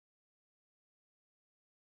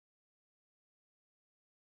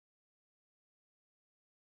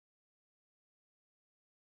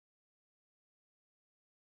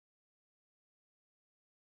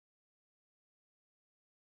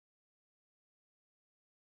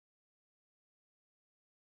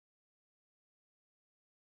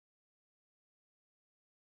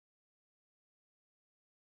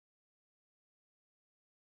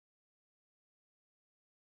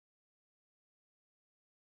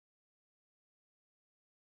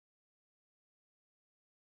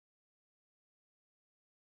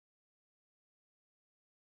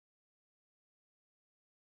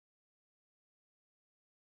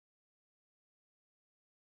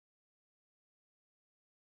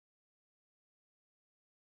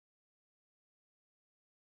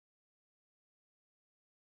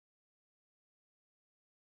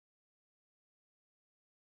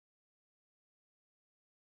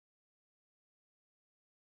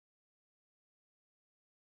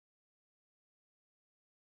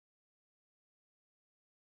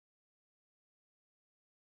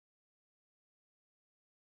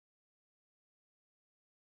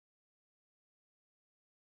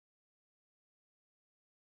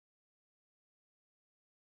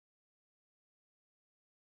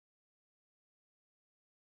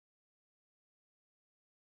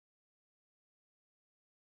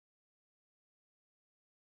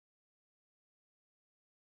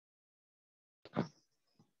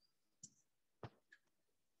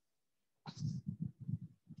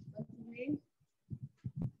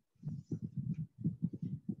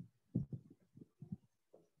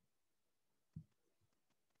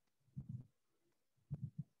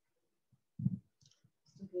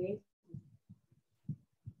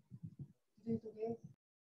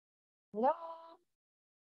Hello.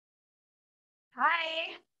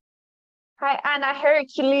 Hi. Hi, Ana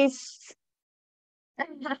Hercules.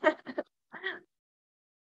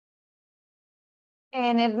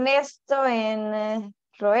 En Ernesto, en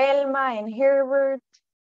Roelma, en Herbert.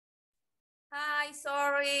 Hi,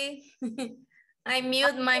 sorry. I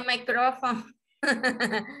mute my microphone.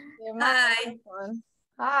 Hi.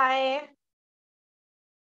 Hi.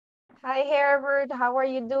 Hi, Herbert. How are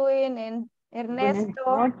you doing? And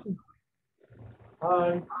Ernesto.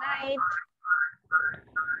 Hi. Night.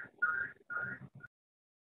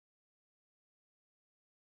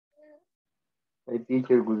 Hi,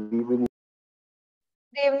 teacher. Good evening.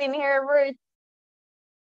 Good evening, Herbert.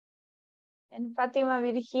 And Fátima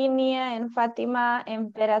Virginia and Fátima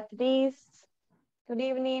Emperatriz. Good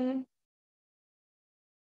evening.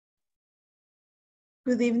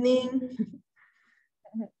 Good evening.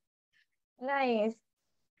 Nice.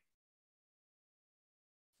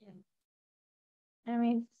 Let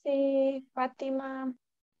me see, Fatima.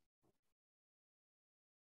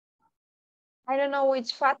 I don't know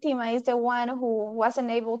which Fatima is the one who wasn't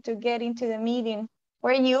able to get into the meeting.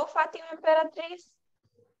 Were you, Fatima Emperatriz?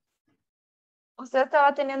 ¿Usted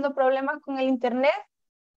estaba teniendo problemas con el internet?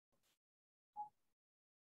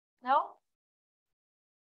 No?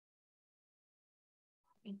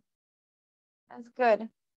 That's good.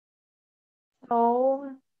 So,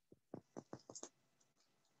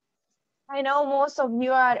 I know most of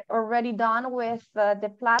you are already done with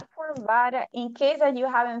the platform, but in case that you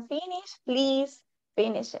haven't finished, please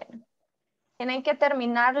finish it. Tienen que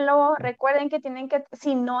terminarlo. Recuerden que tienen que,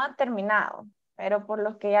 si no han terminado, pero por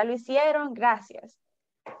los que ya lo hicieron, gracias.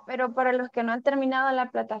 Pero para los que no han terminado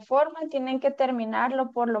la plataforma, tienen que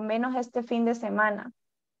terminarlo por lo menos este fin de semana.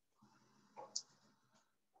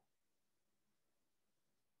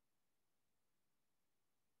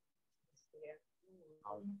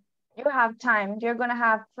 You have time. You're going to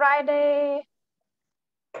have Friday,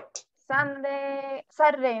 Sunday,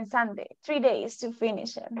 Saturday and Sunday. 3 days to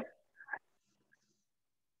finish it.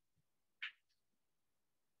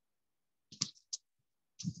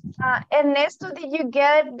 Ernesto, did you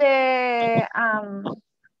get the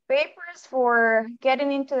papers for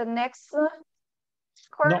getting into the next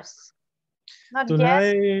course? No. Not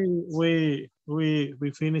Tonight yet?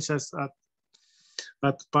 we finish at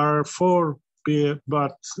part 4,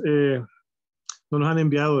 but no nos han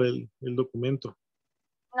enviado el documento.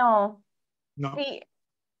 No. No. See,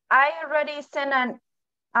 I already sent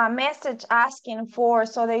a message asking for,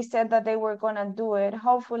 so they said that they were going to do it.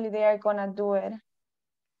 Hopefully they are going to do it.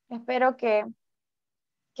 Espero que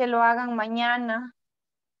lo hagan mañana.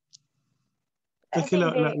 Es que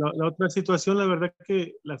la otra situación, la verdad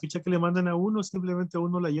que la ficha que le mandan a uno, simplemente a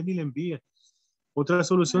uno la llena y la envía. Otra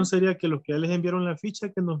solución sería que los que ya les enviaron la ficha,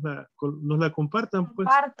 que nos la compartan. Pues.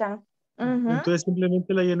 Compartan. Entonces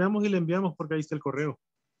simplemente la llenamos y la enviamos porque ahí está el correo.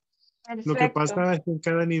 Perfecto. Lo que pasa es que en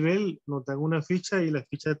cada nivel nos dan una ficha y la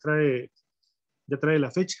ficha ya trae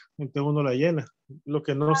la fecha. Entonces uno la llena. Lo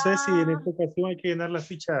que no sé si en esta ocasión hay que llenar la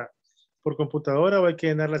ficha por computadora o hay que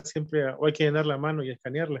llenarla siempre, o hay que llenarla a mano y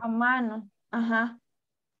escanearla. A mano. Ajá.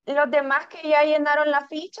 Los demás que ya llenaron la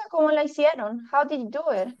ficha, ¿cómo la hicieron? How did you do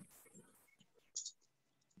it?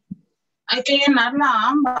 Hay que llenarla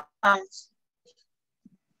ambas.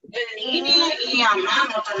 En línea y a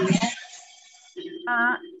mano también.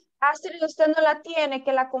 Astrid, usted no la tiene,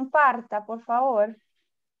 que la comparta, por favor.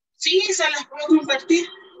 Sí, se las puedo compartir.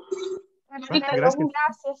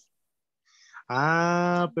 Gracias.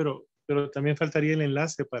 Pero también faltaría el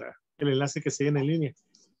enlace que se llene en línea.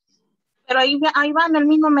 Pero ahí va en el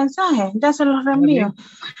mismo mensaje, ya se los reenvío.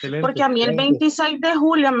 Porque a mí el 26 de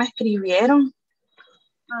julio me escribieron.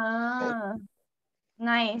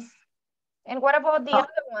 Nice. And what about the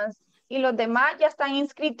other ones? Y los demás ya están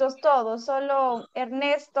inscritos todos, solo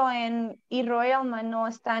Ernesto y Roelma no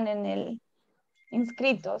están en el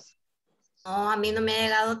inscritos. No, a mí no me ha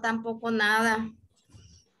llegado tampoco nada.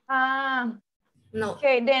 No.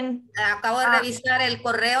 Okay, then. Acabo de revisar el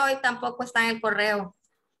correo y tampoco está en el correo.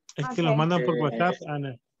 Es que los mandan por WhatsApp,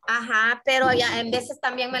 Ana. Ajá, pero ya en veces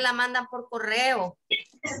también me la mandan por correo.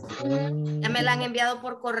 Ya me la han enviado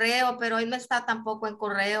por correo, pero hoy no está tampoco en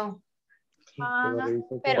correo.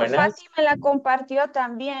 Pero Fátima me la compartió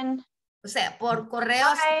también. O sea, por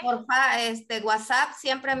correos, por WhatsApp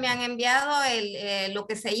siempre me han enviado lo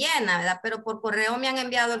que se llena, ¿verdad? Pero por correo me han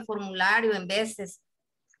enviado el formulario en veces,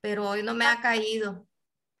 pero hoy no me ha caído.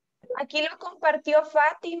 Aquí lo compartió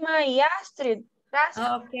Fátima y Astrid.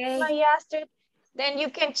 Gracias, okay. Fátima y Astrid. Then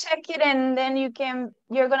you can check it and then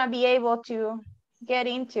you're gonna be able to get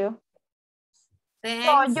into.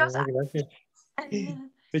 Thanks. just, Gracias.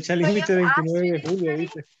 Fecha so límite just 29 de ask julio, me,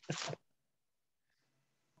 dice.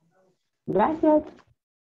 Gracias.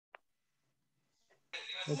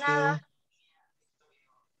 nah. Okay.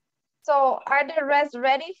 So, are the rest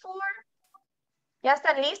ready for? ¿Ya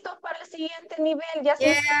están listos para el siguiente nivel? ¿Ya se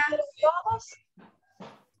Yeah. inscribieron todos?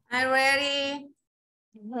 I'm ready.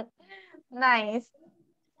 Nice.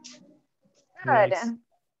 Good. Nice.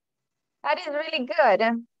 That is really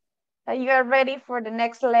good. That you are ready for the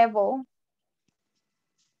next level.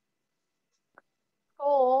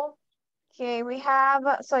 Cool. Okay, we have,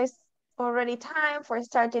 so it's already time for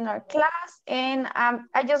starting our class. And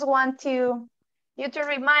I just want you to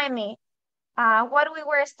remind me what we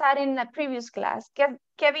were studying in the previous class.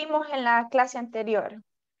 ¿Qué vimos en la clase anterior?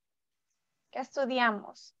 ¿Qué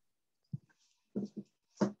estudiamos?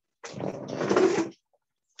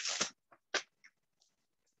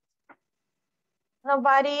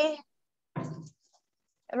 Nobody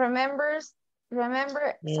remember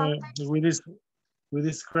something? We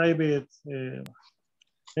describe it,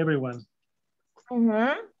 everyone.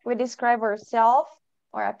 We describe ourselves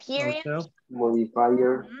or appearance. Ourselves.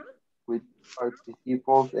 Modifier with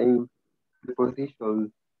participles and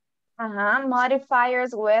prepositions.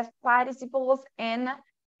 Modifiers with participles and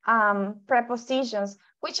prepositions.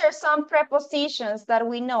 Which are some prepositions that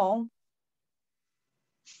we know?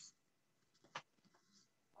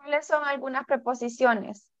 ¿Cuáles son algunas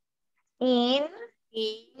preposiciones? In,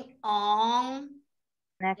 On,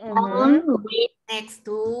 with, next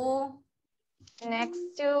to,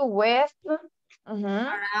 with,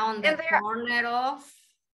 around the corner of.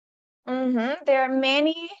 there are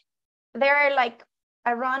many, there are like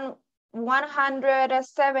around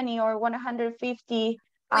 170 or 150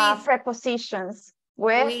 prepositions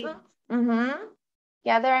with.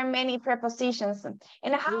 Yeah, there are many prepositions. And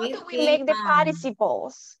how do we make the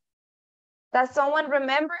participles? Does someone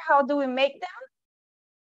remember how do we make them?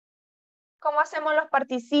 ¿Cómo hacemos los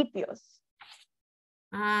participios?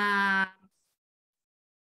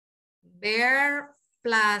 Verb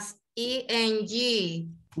plus ing.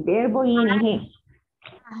 Verbo ing. ing.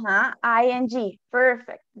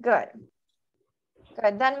 Perfect. Good.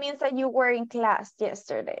 Good. That means that you were in class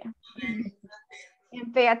yesterday.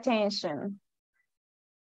 And pay attention.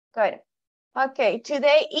 Good. Okay,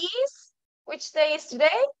 today is, which day is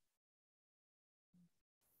today?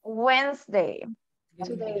 Wednesday.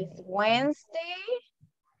 Today is Wednesday,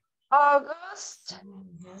 August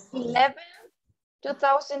 11,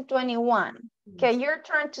 2021. Okay, your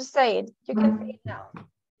turn to say it. You can say it now.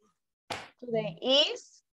 Today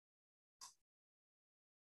is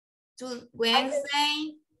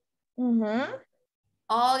Wednesday,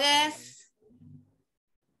 August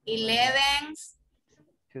 11th,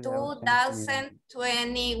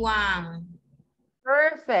 2021.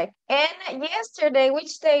 Perfect. And yesterday,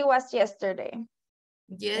 which day was yesterday?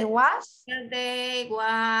 It was? Yesterday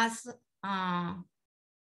was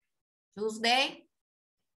Tuesday.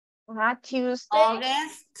 Tuesday.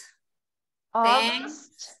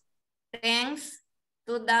 August 10th,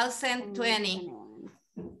 2020.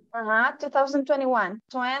 2021.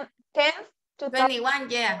 10th, 21,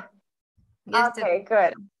 yeah. Okay,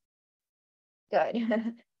 good. Good.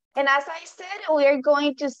 And as I said, we are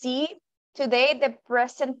going to see today the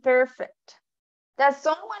present perfect. Does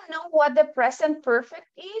someone know what the present perfect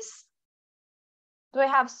is? Do we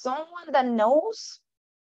have someone that knows?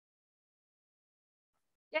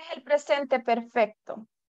 ¿Qué es el presente perfecto?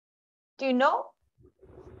 Do you know?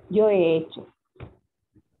 Yo he hecho.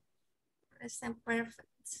 Present perfect.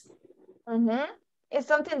 It's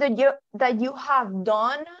something that you have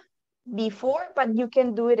done before, but you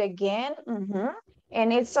can do it again.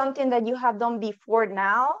 And it's something that you have done before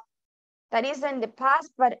now. That is in the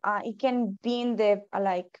past, but it can be in the,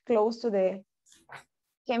 like, close to the,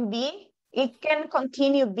 it can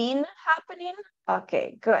continue being happening.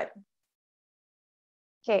 Okay, good.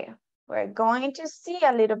 Okay, we're going to see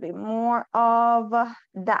a little bit more of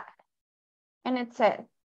that. And it said,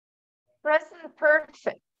 present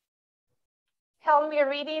perfect. Help me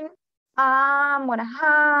reading. I'm gonna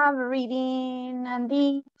have reading and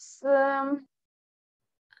these.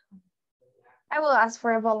 I will ask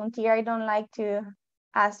for a volunteer. I don't like to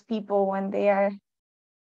ask people when they are,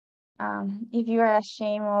 if you are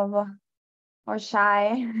ashamed of or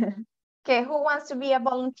shy. Okay, who wants to be a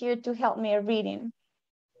volunteer to help me reading?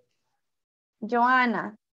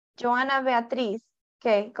 Joanna Beatriz.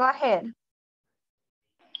 Okay, go ahead.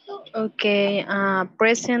 Okay,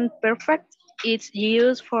 present perfect. It's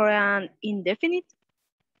used for an indefinite.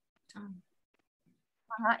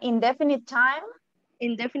 Indefinite time.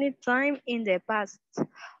 indefinite time in the past.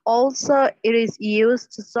 Also, it is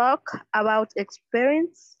used to talk about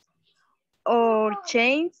experience or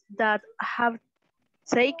change that have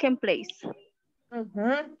taken place.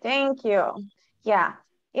 Thank you. Yeah,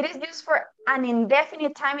 it is used for an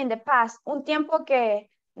indefinite time in the past, un tiempo que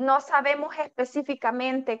no sabemos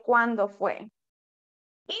específicamente cuándo fue.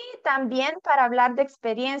 Y también para hablar de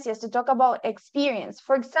experiencias, to talk about experience.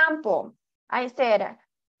 For example, I said,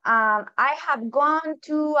 I have gone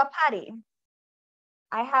to a party.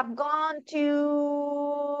 I have gone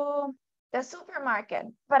to the supermarket,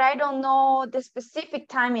 but I don't know the specific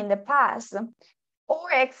time in the past.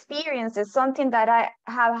 Or experiences, something that I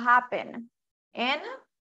have happened. And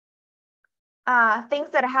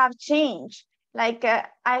things that have changed. Like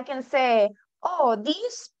I can say, oh,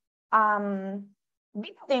 this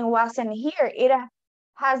building wasn't here. It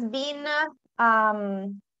has been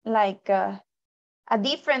like a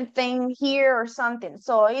different thing here or something.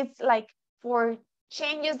 So it's like for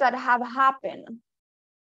changes that have happened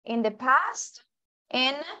in the past,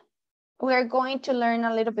 and we're going to learn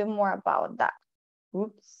a little bit more about that.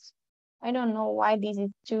 Oops, I don't know why this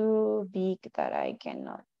is too big that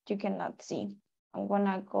you cannot see. I'm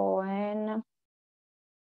gonna go and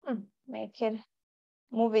make it,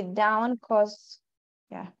 move it down, because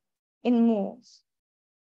yeah, it moves.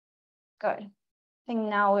 Good. I think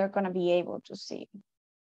now we're gonna be able to see.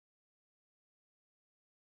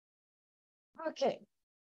 Okay,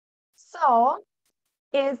 so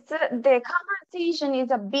the conversation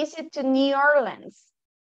is a visit to New Orleans.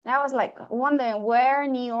 And I was like wondering where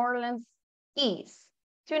New Orleans is.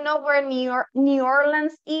 Do you know where New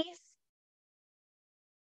Orleans is?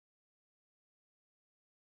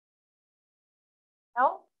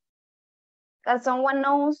 No? That someone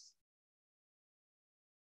knows?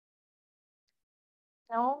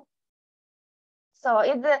 No? So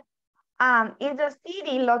it's a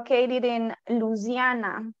city located in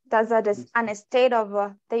Louisiana. That's an state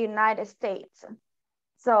of the United States.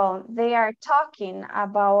 So they are talking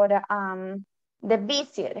about the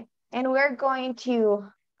visit, and we're going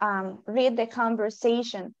to read the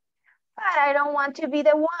conversation. But I don't want to be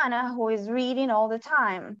the one who is reading all the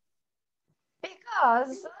time,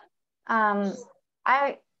 because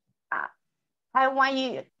I want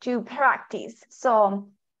you to practice.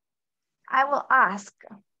 So I will ask,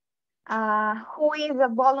 who is a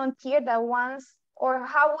volunteer that wants, or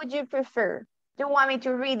how would you prefer? Do you want me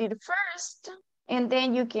to read it first and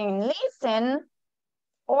then you can listen?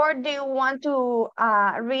 Or do you want to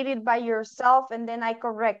read it by yourself and then I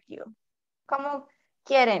correct you? ¿Cómo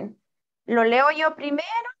quieren? ¿Lo leo yo primero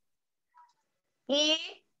y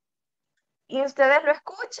ustedes lo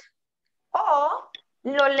escuchan? ¿O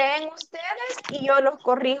lo leen ustedes y yo los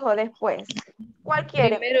corrijo después? ¿Cuál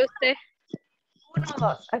quieren? Primero usted. Uno,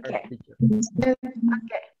 dos. Okay.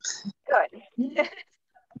 Okay. Good.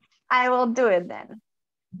 I will do it then.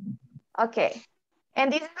 Okay.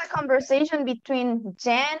 And this is a conversation between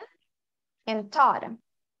Jen and Todd.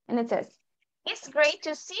 And it says, it's great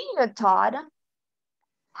to see you, Todd.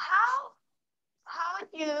 How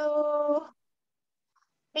you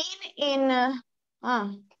been in,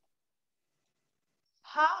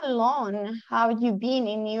 how long have you been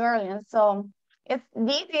in New Orleans? So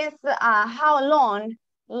this is how long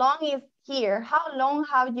is here. How long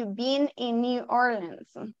have you been in New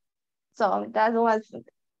Orleans? So that was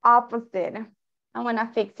opposite. I'm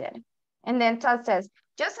gonna fix it. And then Todd says,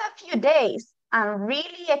 just a few days. I'm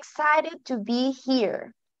really excited to be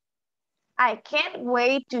here. I can't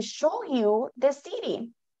wait to show you the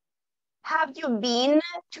city. Have you been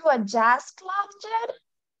to a jazz club yet?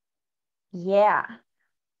 Yeah,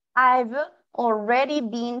 I've already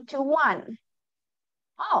been to one.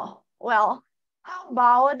 Oh, well, how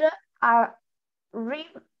about a ride,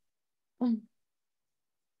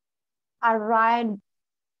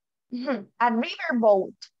 a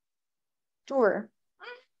riverboat tour?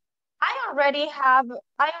 I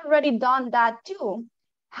already done that too.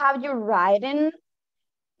 Have you ridden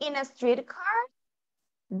in a streetcar?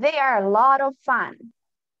 They are a lot of fun.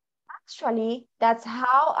 Actually, that's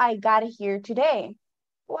how I got here today.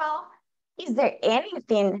 Well, is there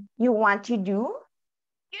anything you want to do?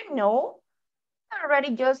 You know, I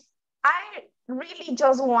really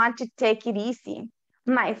just want to take it easy.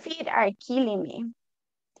 My feet are killing me.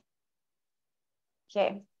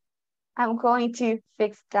 Okay, I'm going to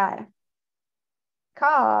fix that.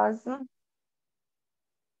 Because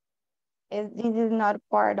this is not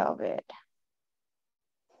part of it.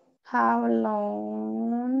 How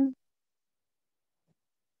long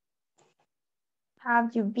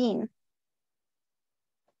have you been?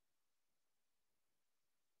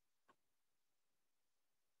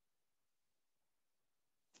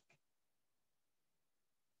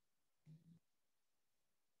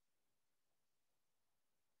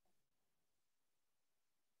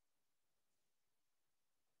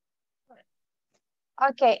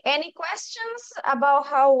 Okay, any questions about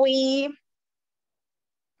how we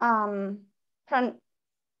the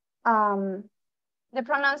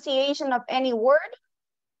pronunciation of any word?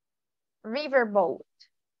 Riverboat.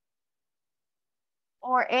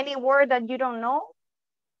 Or any word that you don't know?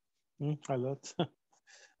 A lot.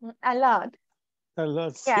 A lot. A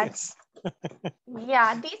lot, Yes. yes.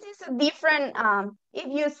 Yeah, this is a different, if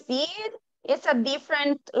you see it, it's a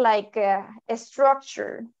different like a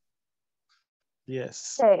structure.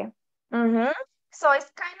 Yes. Okay. So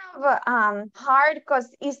it's kind of hard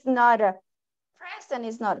because it's not a present,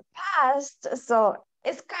 it's not past. So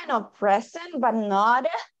it's kind of present, but not,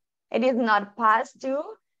 it is not past too.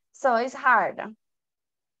 So it's hard.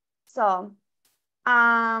 So,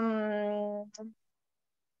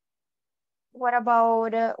 what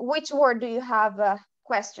about, which word do you have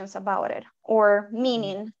questions about it or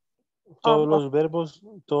meaning? Todos los verbos,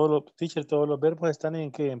 teacher, todos los verbos están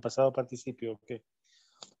en qué, en pasado participio, ¿ok?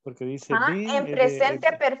 Porque dice being. En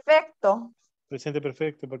presente perfecto. Presente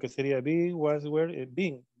perfecto, porque sería be, was, were,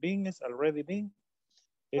 been. Been es already been.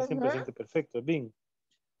 Es en presente perfecto, been.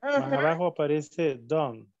 Más abajo aparece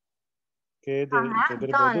done, que es del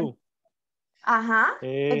verbo done. do.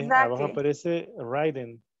 Exactly. Abajo aparece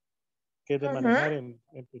riding, que es de manejar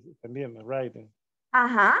también, riding.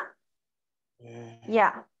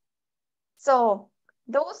 Yeah. So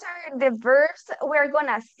those are the verbs we're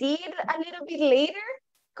gonna see it a little bit later,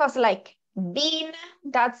 because like been,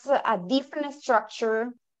 that's a different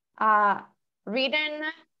structure. Written,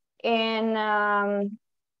 and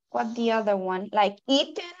what the other one? Like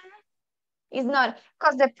eaten is not,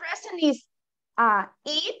 because the present is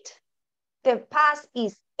eat, the past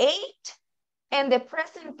is ate, and the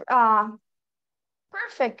present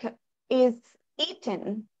perfect is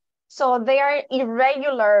eaten. So they are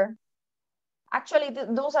irregular. Actually,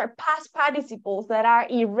 those are past participles that are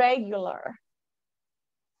irregular.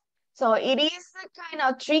 So it is kind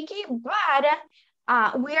of tricky, but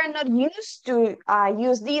we are not used to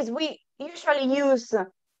use these. We usually use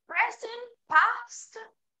present, past,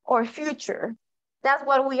 or future. That's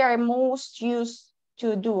what we are most used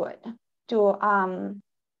to do it, to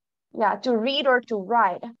read or to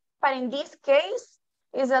write. But in this case,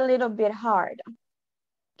 it's a little bit hard.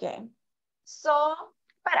 Okay, so,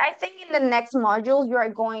 but I think in the next module, you are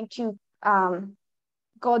going to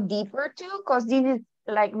go deeper too, because this is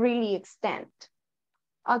like really extent.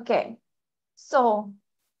 Okay, so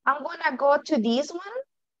I'm gonna go to this one,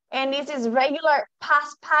 and this is regular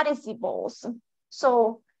past participles.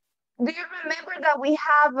 So do you remember that we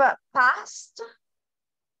have past?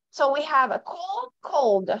 So we have a cold,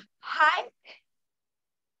 cold, hike.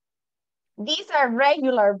 These are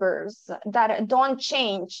regular verbs that don't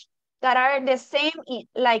change, that are the same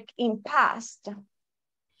like in past.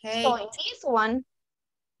 Hate. So in this one,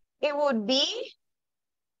 it would be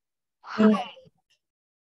hiked.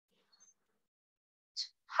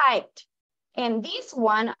 Hiked. And this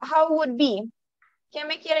one, how would be? ¿Qué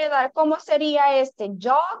me quiere dar? ¿Cómo sería este?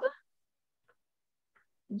 Jog.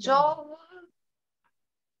 Jog.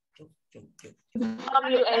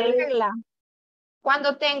 Regla.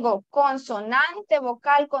 Cuando tengo consonante,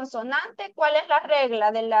 vocal, consonante, ¿cuál es la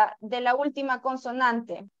regla de la última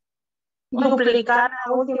consonante? Duplicar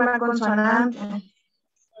la última consonante.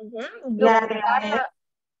 Duplicar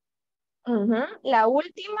la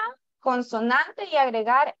última consonante y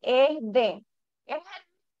agregar ED.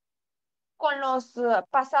 Con los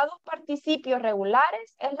pasados participios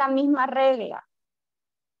regulares es la misma regla.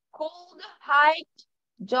 Cold, hiked,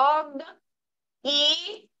 jogged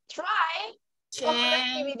y try.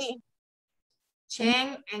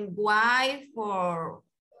 Change and why for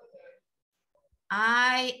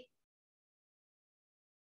I.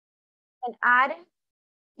 And add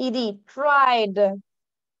ed, tried.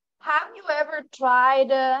 Have you ever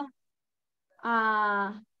tried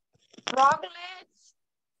froglets?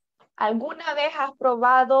 ¿Alguna vez has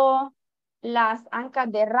probado las ancas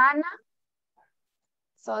de rana?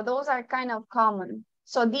 So those are kind of common.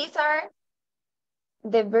 So these are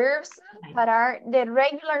the verbs that are the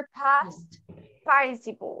regular past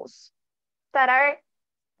participles that are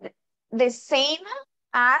the same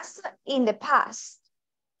as in the past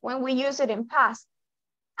when we use it in past.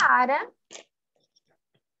 And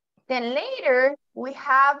then later we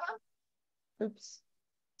have,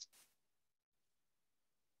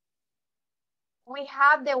 we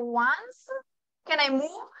have the ones. Can I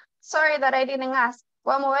move? Sorry that I didn't ask.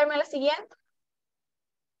 ¿Puedo moverme a la siguiente?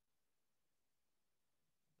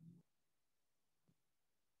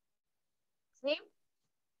 ¿Sí?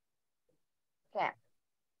 Okay.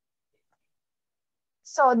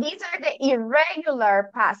 So these are the irregular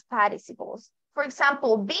past participles. For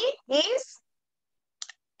example, be is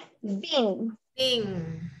Been.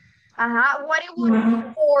 Been. What it would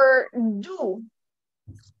be for do?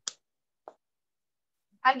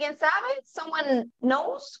 ¿Alguien sabe? Someone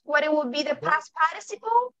knows what it would be the past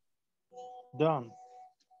participle? Done.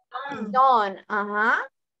 Done.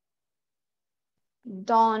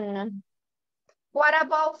 Done. What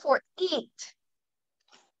about for eat?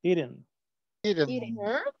 Eaten. Eaten.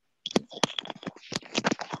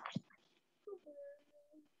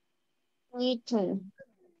 Eaten.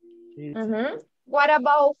 Eaten. What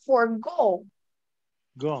about for go?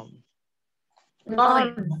 Gone.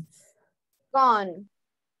 Gone. Gone.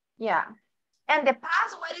 Yeah. And the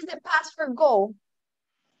past, what is the past for go?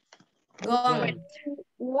 Gone.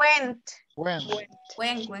 Went. Went.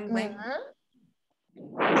 When.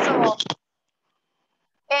 So,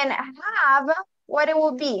 and have, what it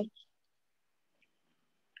will be?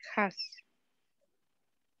 Has.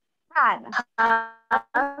 Had.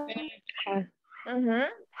 Has.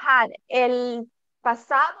 Had. El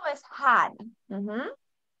pasado es had.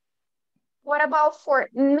 What about for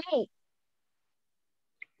make?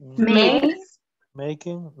 Make.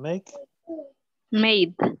 Making. Make.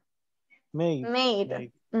 Made. Made.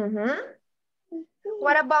 Made.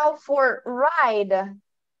 What about for ride?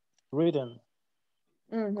 Written.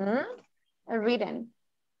 Written.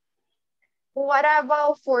 What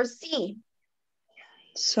about for see?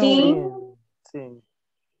 So. Seen.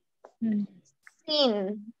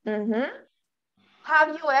 Seen. Have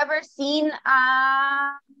you ever seen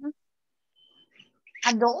a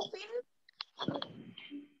dolphin?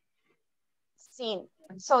 Seen.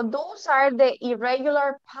 So those are the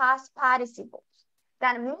irregular past participles.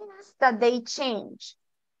 That means that they change.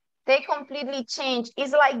 They completely change.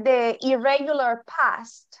 It's like the irregular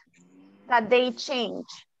past that they change.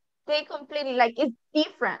 They completely, like, it's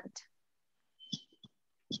different.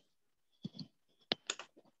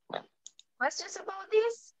 Questions about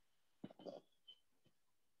this?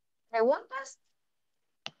 ¿Preguntas?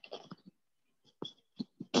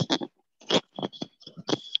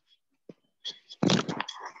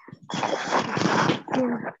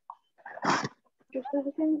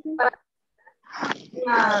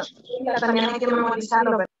 También hay que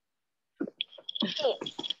memorizarlo. Sí.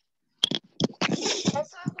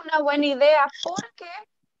 Eso es una buena idea porque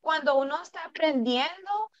cuando uno está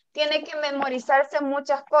aprendiendo, tiene que memorizarse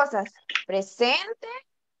muchas cosas. Presente,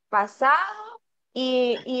 pasado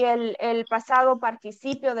y el pasado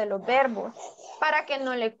participio de los verbos para que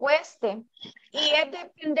no le cueste. Y es de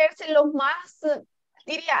aprenderse los más,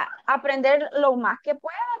 diría, aprender lo más que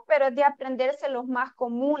pueda, pero es de aprenderse los más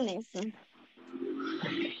comunes.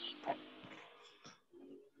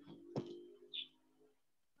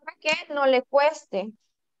 Para que no le cueste.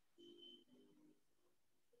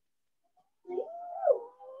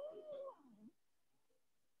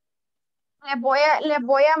 Les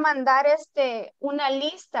voy a mandar una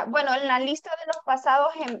lista. Bueno, en la lista de los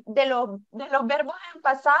pasados, de los verbos en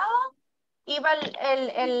pasado, iba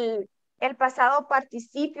el pasado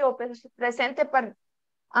participio, presente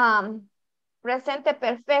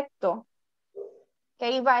perfecto,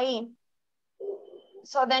 que iba ahí.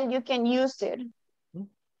 So then you can use it.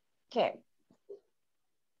 Okay.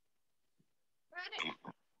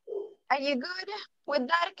 Are you good with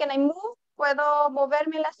that? Can I move? ¿Puedo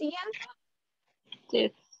moverme a la siguiente?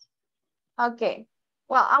 Yes. Okay.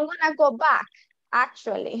 Well, I'm gonna go back,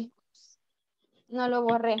 actually. No lo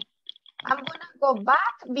borré. I'm gonna go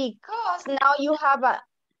back because now you have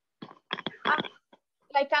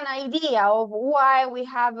like an idea of why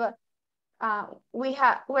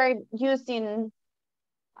we're using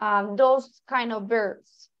those kind of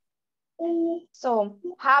verbs. So,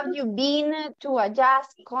 have you been to a jazz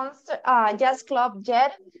club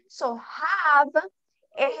yet? So, have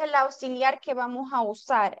es el auxiliar que vamos a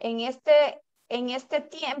usar. En este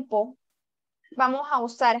tiempo, vamos a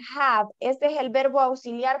usar have. Este es el verbo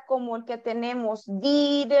auxiliar como el que tenemos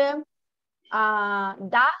did,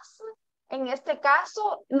 does. En este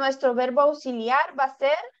caso, nuestro verbo auxiliar va a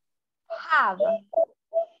ser have.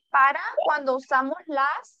 Para cuando usamos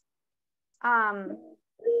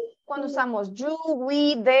cuando usamos you,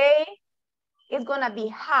 we, they, it's gonna be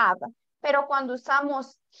have. Pero cuando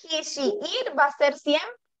usamos he, she, it, va a ser siempre.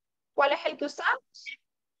 ¿Cuál es el que usamos?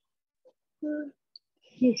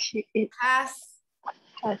 He, she, it. Has.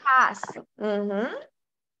 Has.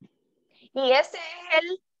 Y ese es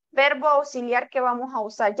el verbo auxiliar que vamos a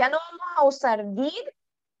usar. Ya no vamos a usar did,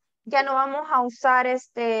 ya no vamos a usar el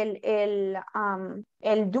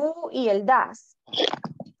do y el does.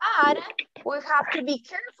 But we have to be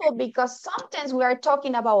careful because sometimes we are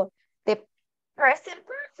talking about the present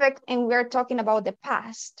perfect and we are talking about the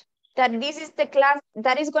past. That this is the class,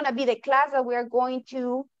 that is going to be the class that we are going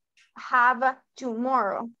to have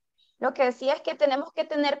tomorrow. Lo que decía es que tenemos que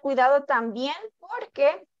tener cuidado también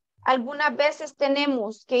porque algunas veces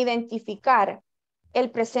tenemos que identificar el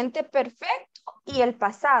presente perfecto y el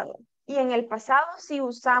pasado. Y en el pasado sí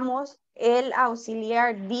usamos el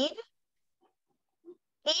auxiliar did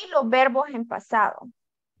y los verbos en pasado.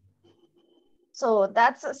 So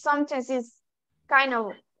that's sometimes is kind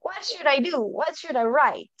of, what should I do? What should I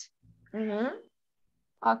write?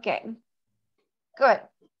 Okay, good.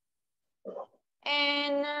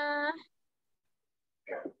 And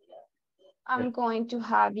I'm going to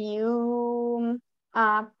have you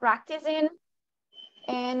practicing.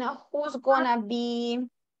 And who's gonna be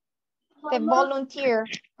the volunteer?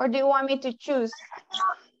 Or do you want me to choose?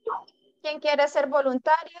 ¿Quién quiere ser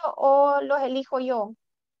voluntario o los elijo yo?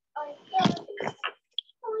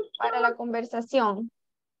 Para la conversación.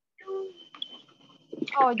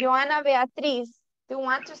 Oh, Joana Beatriz. Do you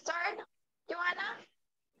want to start, Joana?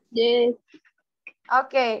 Yes.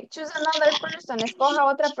 Okay, choose another person. Escoja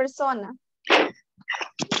otra persona.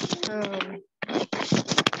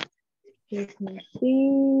 Let me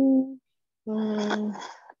see.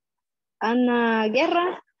 Ana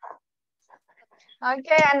Guerra.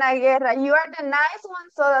 Okay, Ana Guerra, you are the nice one,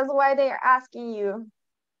 so that's why they are asking you.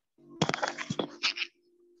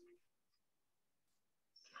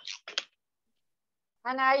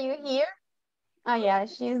 Ana, are you here? Oh yeah,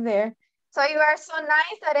 she's there. So you are so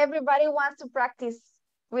nice that everybody wants to practice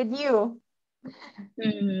with you.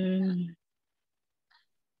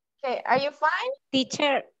 Okay, are you fine?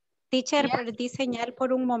 Teacher, Yes. perdí señal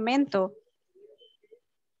por un momento.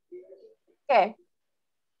 Okay.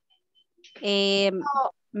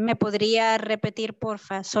 ¿Me podría repetir,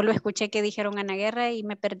 porfa? Solo escuché que dijeron Ana Guerra y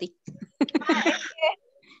me perdí. Es que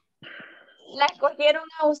la escogieron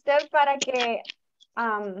a usted para que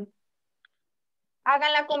hagan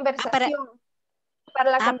la conversación.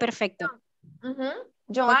 Para la conversación. Perfecto.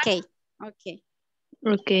 Joana. Okay.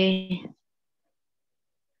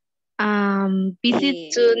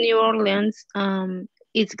 Visit to New Orleans.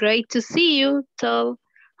 It's great to see you. So,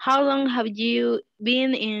 how long have you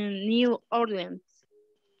been in New Orleans?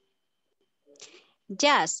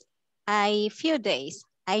 Just a few days.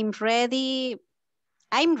 I'm really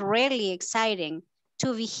excited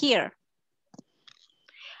to be here.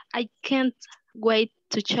 I can't wait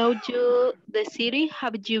to show you the city.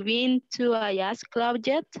 Have you been to a jazz club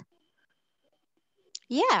yet?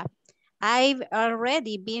 Yeah, I've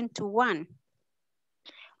already been to one.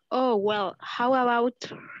 Oh, well, how about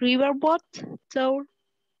Riverboat Tour?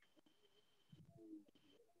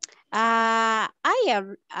 I have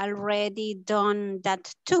already done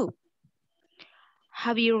that too.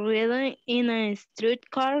 Have you ridden in a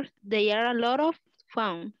streetcar? They are a lot of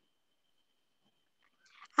fun.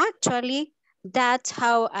 Actually, that's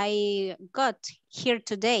how I got here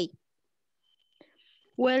today.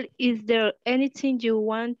 Well, is there anything you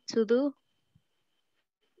want to do?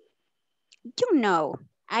 You know,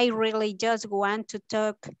 I really just want to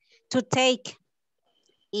take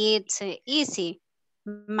it easy.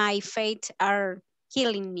 My feet are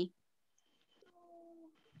killing me.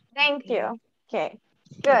 Thank you. Okay,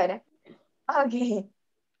 good. Okay.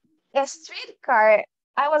 A streetcar,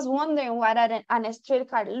 I was wondering what a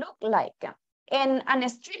streetcar looked like. And a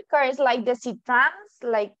streetcar is like the citrans,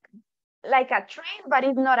 like a train, but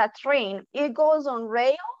it's not a train. It goes on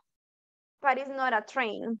rail, but it's not a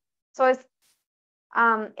train. So es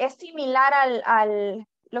similar al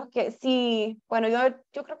los que sí, bueno,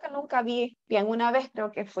 yo creo que nunca vi, bien una vez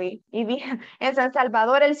creo que fui, y vi en San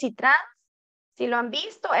Salvador el citrans. Si lo han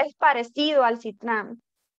visto, es parecido al citrán.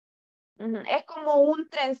 Es como un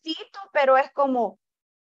trencito, pero es como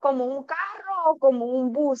un carro o como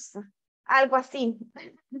un bus, algo así.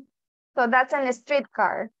 So that's a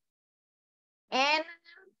streetcar. And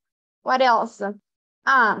what else?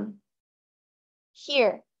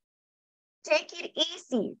 Here, take it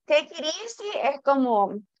easy. Take it easy es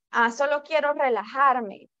como, solo quiero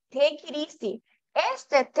relajarme. Take it easy.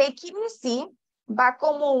 Take it easy va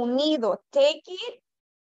como unido. Take it,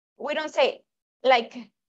 we don't say, like,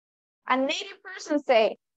 a native person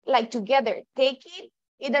say, like, together. Take it,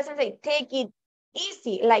 it doesn't say, take it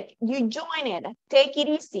easy. Like, you join it. Take it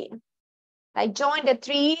easy. Like, join the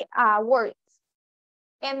three words.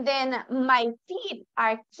 And then, my feet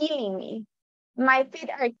are killing me. My feet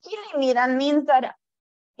are killing me. That means that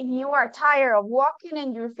you are tired of walking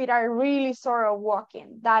and your feet are really sore of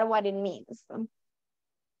walking. That's what it means.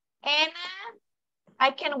 And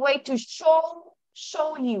I can't wait to show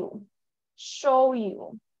you. Show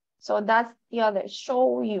you. So that's the other,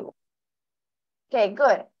 show you. Okay,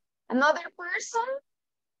 good. Another person?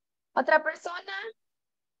 ¿Otra persona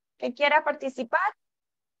que quiera participar?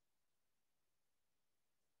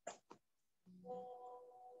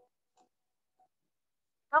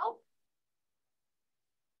 No?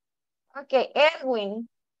 Okay, Edwin.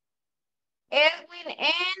 Edwin,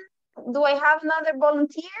 and do I have another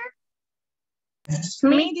volunteer?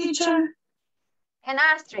 Me, teacher. And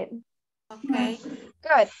Astrid. Okay.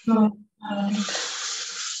 Good.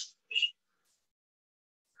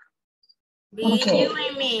 Be you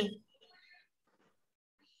and me.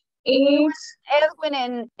 It's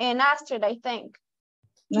Edwin and Astrid, I think.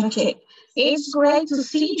 okay. It's great to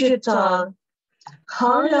see you, Todd.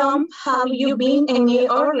 How long have you been in New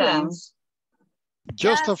Orleans?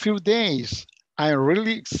 Just a few days. I'm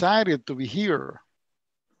really excited to be here.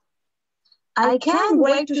 I can't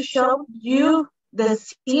wait to show you the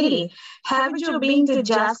city. Have you been to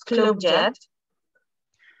Jazz Club yet?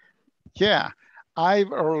 Yeah,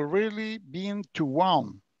 I've already been to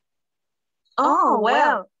one. Oh,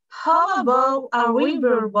 well, how about a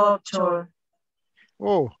riverboat tour?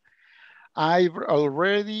 Oh, I've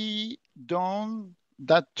already done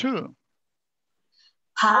that too.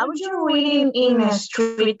 Have you ridden in a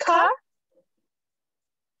streetcar?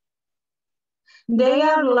 They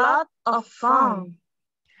are a lot of fun.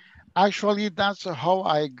 Actually, that's how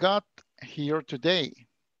I got here today.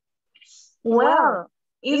 Well,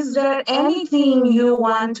 is there anything you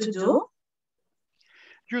want to do?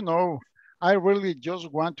 You know, I really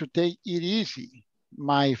just want to take it easy.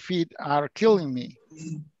 My feet are killing me.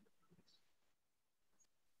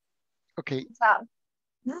 Okay. Good job.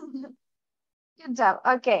 Good job.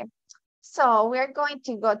 Okay. So we're going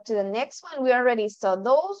to go to the next one. We already saw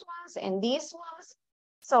those ones and these ones.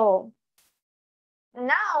 So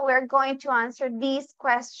now we're going to answer these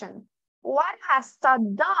questions. What has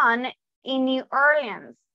Todd done in New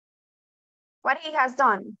Orleans? What he has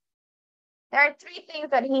done? There are three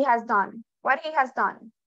things that he has done. What he has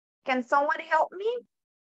done? Can someone help me?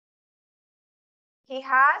 He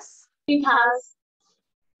has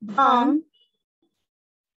Done.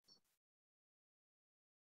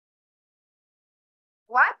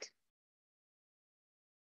 What?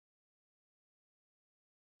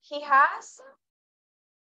 He has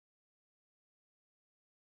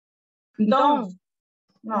Done.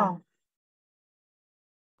 No.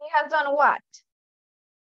 He has done what?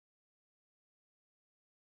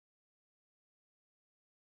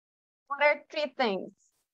 What are three things?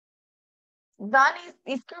 Done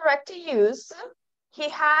is correct to use. He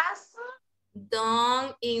has.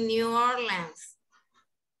 Done in New Orleans.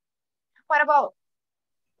 What about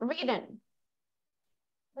ridden?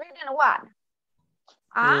 Ridden what?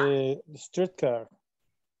 Streetcar.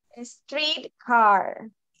 A streetcar.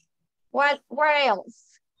 What? Where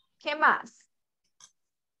else? ¿Qué más?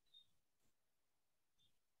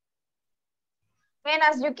 And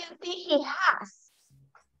as you can see, he has.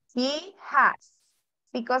 He has.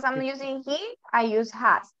 Because I'm using he, I use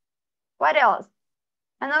has. What else?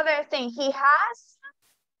 Another thing, he has.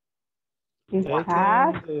 He Taken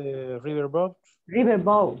has riverboat.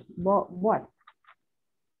 riverboat. What?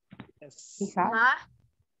 Yes. He has.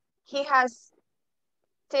 He has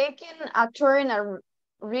taken a tour in a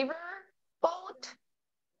river boat.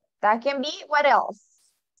 That can be, what else?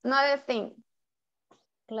 Another thing.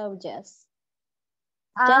 Club jazz.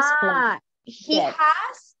 He Yes.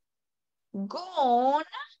 has gone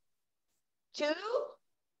to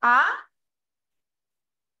a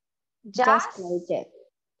jazz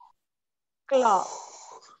club.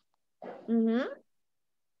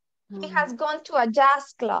 He has gone to a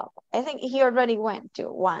jazz club. I think he already went to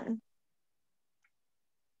one.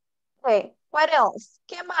 Okay, what else?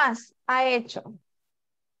 ¿Qué más ha hecho?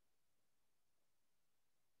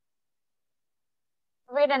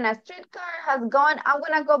 Ridden a streetcar, has gone. I'm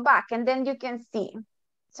gonna go back and then you can see.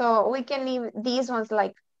 So we can leave these ones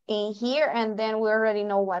like in here and then we already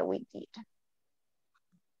know what we did.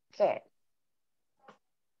 Okay.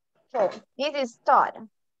 Okay, this is Todd.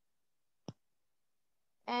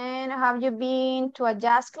 And have you been to a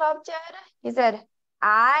jazz club yet? He said,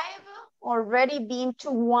 I've already been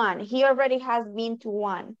to one. He already has been to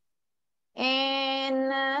one.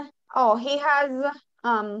 And, he has,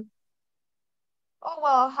 oh,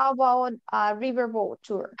 well, how about a riverboat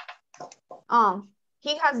tour?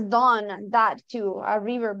 He has done that too, a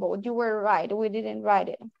riverboat. You were right, we didn't write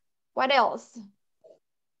it. What else?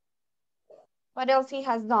 What else he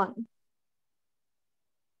has done?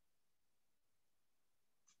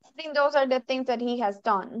 I think those are the things that he has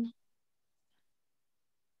done.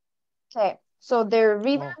 Okay, so the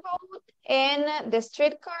riverboat and the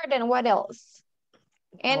streetcar, and what else?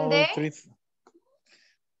 And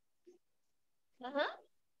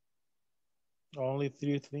Only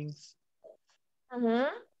three things.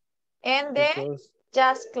 And the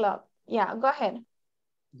jazz club. Yeah, go ahead.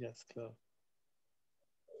 Jazz club.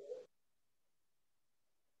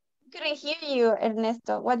 couldn't hear you,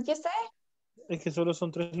 Ernesto. What did you say? Es que solo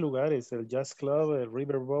son 3 lugares, el Jazz Club, el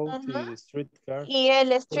Riverboat y el Streetcar. Y el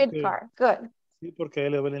Porque, streetcar. Good. sí, porque a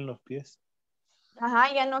él le duelen los pies.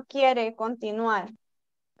 Ajá, ya no quiere continuar.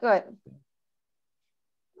 Good.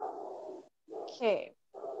 Okay.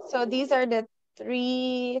 So these are the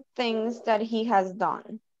 3 things that he has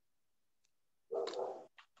done.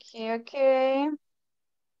 Okay, okay.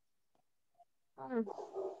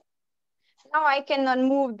 No, I cannot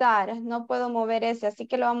move that. No puedo mover ese, así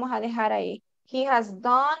que lo vamos a dejar ahí. He has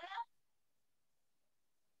done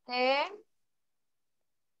the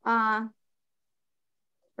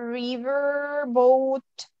riverboat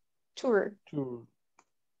tour. Good.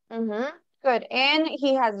 And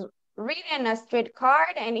he has ridden a streetcar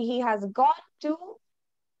and he has gone to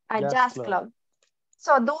a jazz club.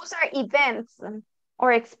 So those are events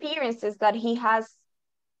or experiences that he has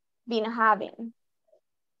been having.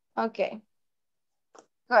 Okay.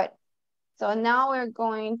 Good. So now we're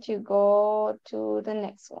going to go to the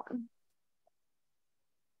next one.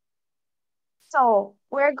 So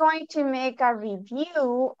we're going to make a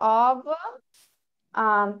review of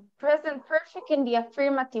present perfect in the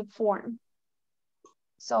affirmative form.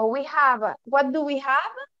 So we have, what do we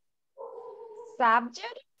have?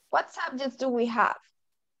 Subject. What subjects do we have?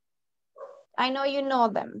 I know you know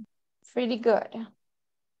them. Pretty good.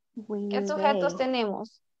 We, ¿Qué sujetos they.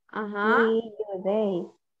 tenemos? Ajá. We, you, they.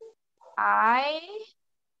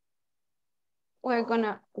 We're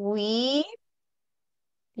gonna, we,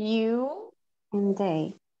 you. And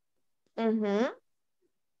they.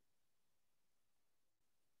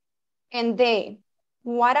 And they.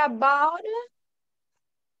 What about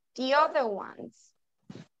the other ones?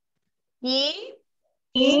 He,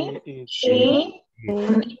 she,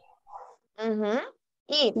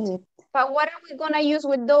 it. But what are we gonna use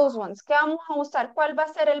with those ones? ¿Qué vamos a usar? ¿Cuál va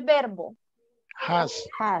a ser el verbo? Has.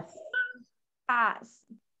 Has. Has.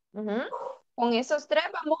 Con esos 3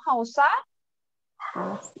 vamos a usar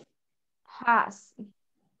Has. has.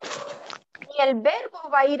 Y el verbo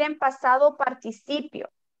va a ir en pasado participio.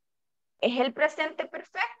 Es el presente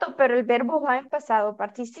perfecto, pero el verbo va en pasado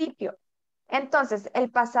participio. Entonces, el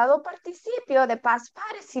pasado participio de past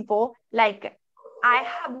participle, like, I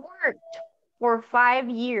have worked for 5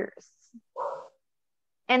 years.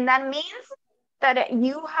 And that means that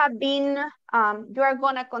you have been, you are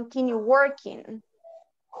gonna continue working.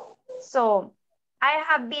 So, I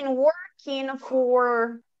have been working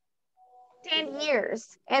for 10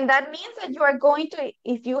 years. And that means that you are going to,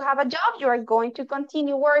 if you have a job, you are going to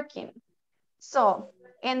continue working. So,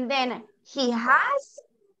 and then he has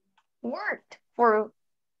worked for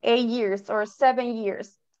 8 years or 7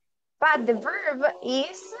 years. But the verb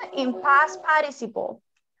is in past participle.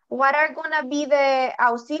 What are gonna be the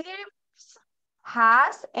auxiliaries?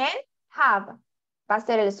 Has and have. Va a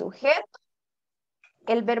ser el sujeto,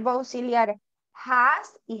 el verbo auxiliar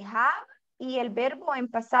has y have, y el verbo en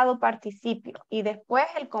pasado participio. Y después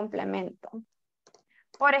el complemento.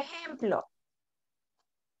 Por ejemplo,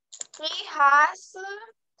 he has,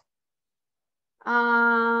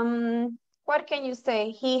 what can you say?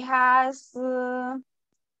 He has,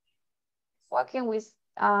 what can we,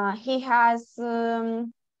 he has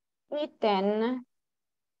eaten.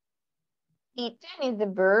 Eaten is the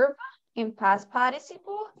verb in past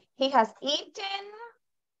participle. He has eaten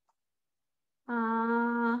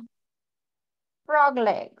frog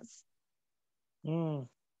legs. I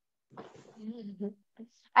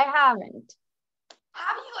haven't.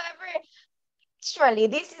 Have you ever, actually,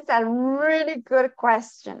 this is a really good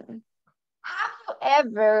question. Have you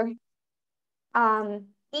ever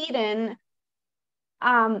eaten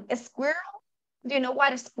a squirrel? Do you know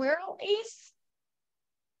what a squirrel is?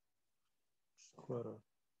 Squirrel.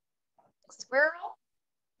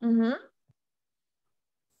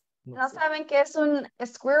 ¿No saben qué es un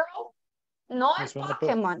squirrel? No es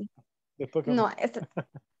Pokémon. No,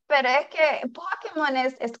 pero es que Pokémon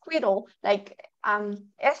es Squirtle, like,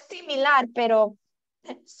 es similar, pero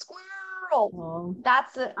squirrel,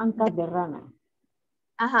 that's Ancas de rana.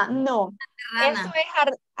 Ajá, no. Eso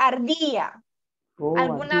es ardilla.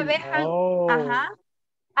 ¿Alguna vez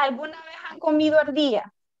 ¿alguna vez han comido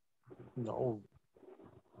ardilla? No.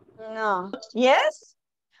 No. Yes?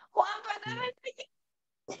 Juan,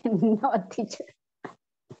 No, teacher.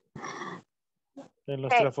 En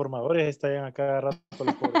los transformadores están a cada rato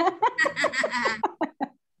los pobres.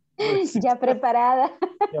 Ya preparada.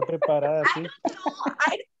 Ya preparada, sí.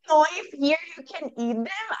 I don't know if here you can eat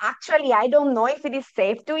them. Actually, I don't know if it is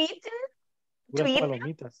safe to eat them. Puras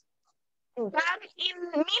palomitas. But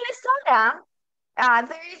in Minnesota,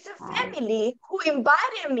 there is a family who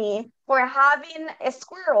invited me for having a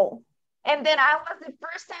squirrel. And then I was the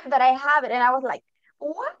first time that I have it, and I was like,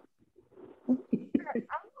 what?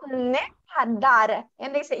 I've never had that.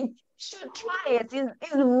 And they say, you should try it.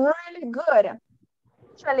 It's really good.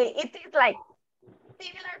 Actually, it is like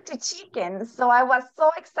similar to chicken. So I was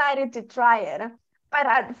so excited to try it. But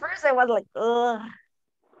at first I was like, ugh.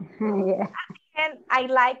 Yeah. And I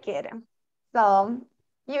like it. So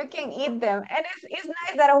you can eat them. And it's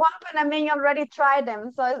nice that Juan Panameño already tried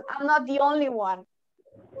them. So I'm not the only one.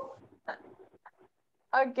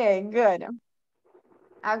 Okay, good.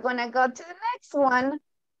 I'm gonna go to the next one.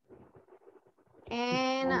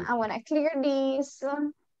 And I wanna clear these.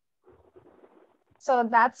 So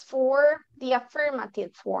that's for the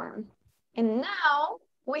affirmative form. And now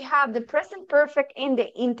we have the present perfect in the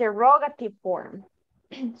interrogative form.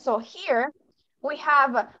 So here we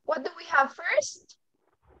have, what do we have first?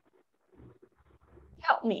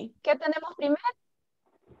 Help me. ¿Qué tenemos primero?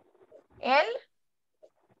 El.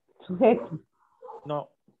 Sujeto. No.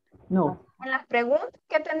 No. En las preguntas,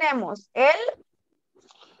 ¿qué tenemos? El.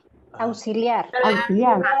 Auxiliar.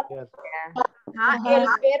 Auxiliar. El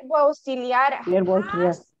verbo auxiliar. Verbo auxiliar.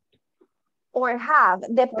 Has or have.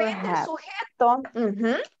 Depende del have. sujeto.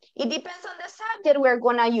 It depends on the subject. We're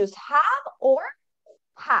going to use have or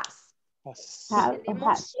has. Have or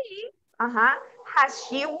has. She, has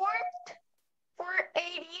she worked for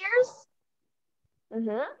 8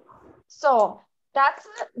 years? So that's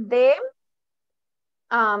the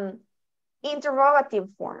interrogative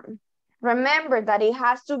form. Remember that it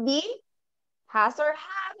has to be has or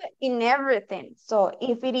have in everything. So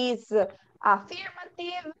if it is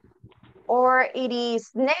affirmative or it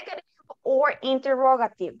is negative or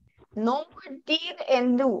interrogative, no more did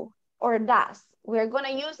and do or does. We're going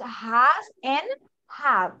to use has and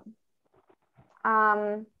have.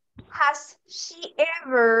 Has she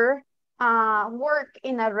ever worked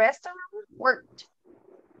in a restaurant? Worked.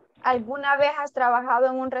 ¿Alguna vez has trabajado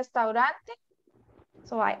en un restaurante?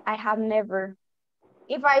 So I have never.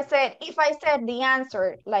 If I said the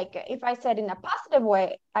answer, like if I said in a positive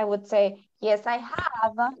way, I would say, yes, I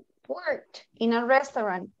have worked in a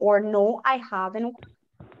restaurant, or no, I haven't.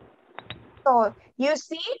 So you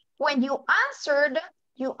see, when you answer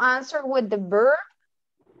with the verb,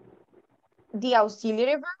 the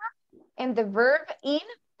auxiliary verb, and the verb in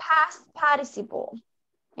past participle,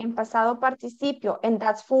 en pasado participio, and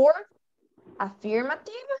that's for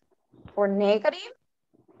affirmative or negative.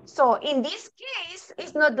 So in this case,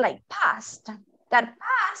 it's not like past. That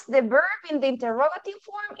past, the verb in the interrogative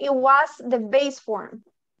form, it was the base form.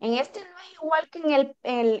 En este no es igual que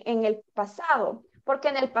en el pasado, porque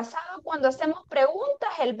en el pasado cuando hacemos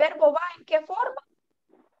preguntas, el verbo va ¿en qué forma?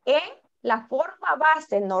 En la forma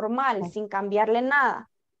base, normal, sin cambiarle nada.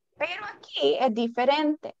 Pero aquí es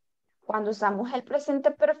diferente. Cuando usamos el presente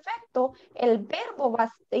perfecto, el verbo va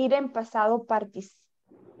a ir en pasado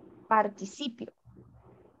participio.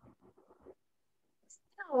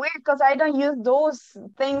 Weird because I don't use those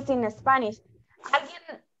things in Spanish.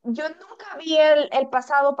 Yo nunca vi el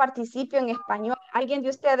pasado participio en español. ¿Alguien de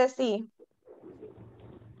ustedes sí?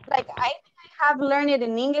 Like, I think I have learned it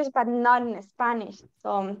in English, but not in Spanish.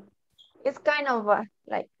 So it's kind of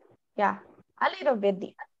like, yeah, a little bit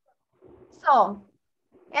different. So,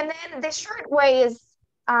 and then the short way is,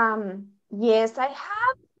 yes, I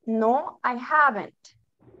have. No, I haven't.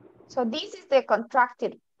 So this is the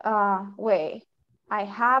contracted way. I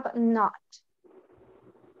have not.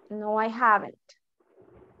 No, I haven't.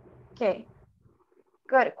 Okay.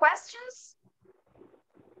 Good. Questions?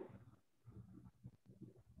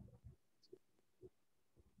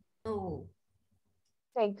 No.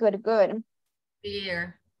 Okay, good, good.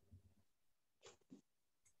 Clear.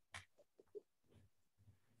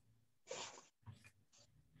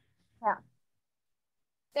 Yeah.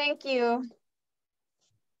 Thank you,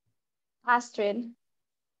 Astrid.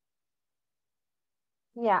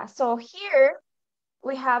 Yeah, so here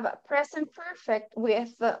we have present perfect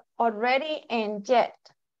with already and yet.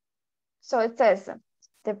 So it says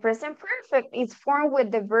the present perfect is formed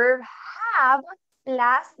with the verb have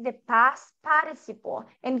plus the past participle.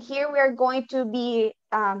 And here we are going to be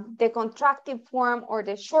the contractive form or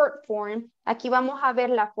the short form. Aquí vamos a ver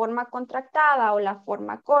la forma contractada o la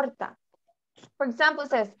forma corta. For example, it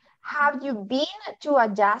says, have you been to a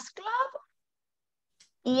jazz club?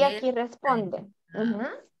 Y aquí responde.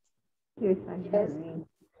 Yes.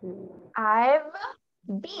 I've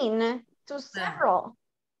been to several.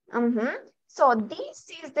 So this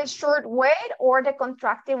is the short way or the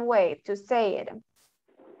contractive way to say it.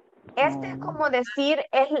 Este es como decir,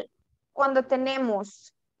 es cuando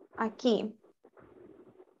tenemos aquí.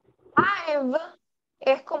 I've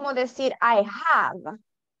es como decir I have.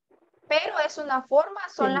 pero es una forma,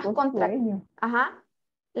 son las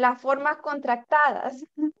las formas contractadas.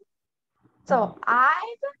 So,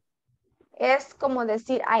 I've es como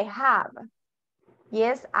decir I have.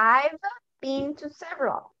 Yes, I've been to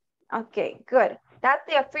several. Okay, good. That's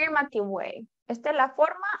the affirmative way. Esta es la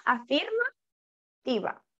forma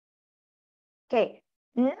afirmativa. Okay,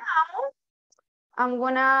 now I'm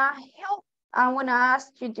gonna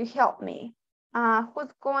ask you to help me.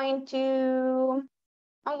 Who's going to,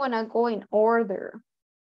 I'm gonna go in order.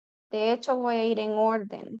 De hecho, voy a ir en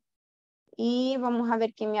orden. Y vamos a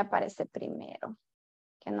ver quién me aparece primero,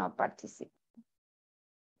 que no participa.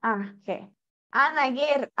 Okay. Ana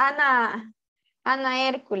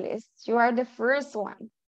Hércules, you are the first one.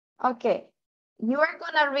 Okay. You are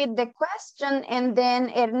gonna read the question and then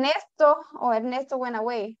Ernesto went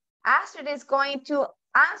away. Astrid is going to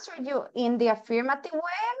answer you in the affirmative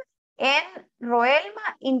way and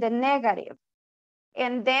Roelma in the negative.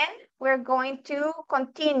 And then we're going to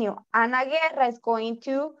continue. Ana Guerra is going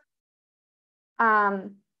to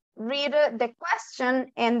read the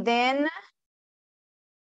question and then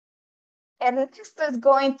Ernesto is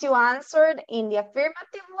going to answer it in the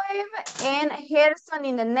affirmative way and Gerson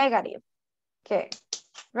in the negative. Okay,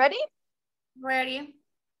 ready? Ready.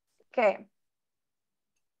 Okay.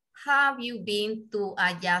 Have you been to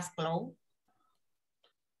a jazz club?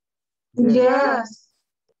 Yes.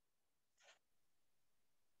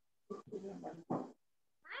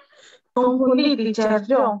 Confundí, teacher,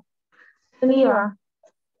 yo. Tenía.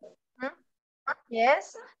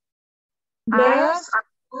 Yes. Yes,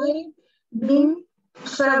 I've been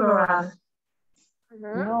several.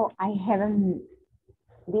 No, I haven't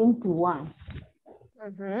been to one.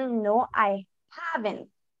 No, I haven't.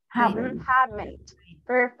 Haven't.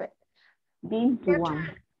 Perfect. Been to one.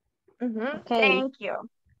 Okay. Thank you.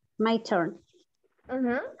 My turn.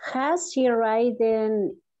 Has he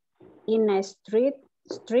ridden in a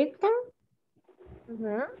streetcar?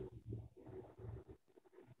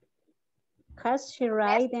 Has she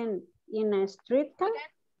ridden in a streetcar?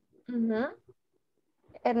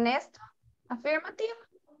 Ernesto, affirmative.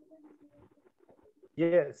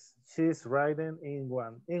 Yes, she's riding in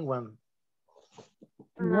one.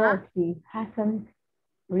 No, she hasn't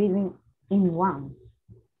ridden in one.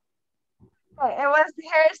 Okay, it was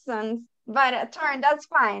Harrison, but turn, that's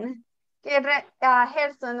fine.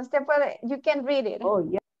 Harrison, usted puede, you can read it. Oh,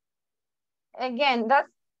 yeah. Again,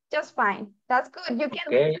 that's just fine. That's good. You can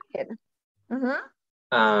read it.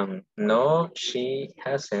 No, she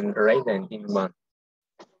hasn't ridden in one.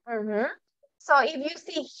 So if you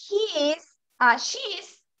see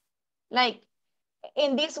she's, like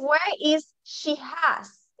in this way is she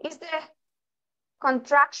has. It's the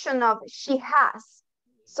contraction of she has.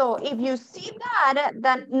 So if you see that,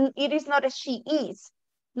 then it is not a she is.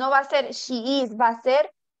 No va a ser she is, va a ser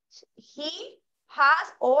he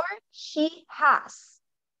has or she has.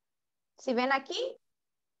 ¿Sí ven aquí?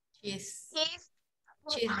 She's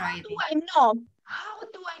How riding. do I know? How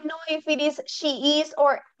do I know if it is she is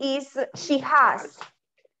or is she has?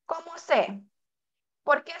 ¿Cómo sé?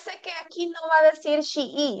 ¿Por qué sé que aquí no va a decir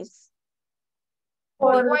she is?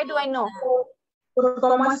 Why do I know? ¿Por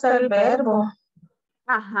cómo está el verbo?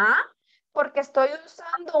 Ajá, porque estoy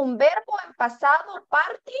usando un verbo en pasado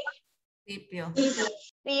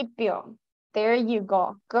participio. There you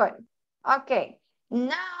go. Good. Okay.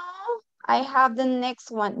 Now I have the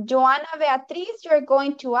next one. Joana Beatriz, you're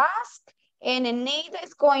going to ask, and Eneida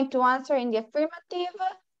is going to answer in the affirmative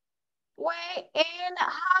way, and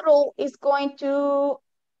Harold is going to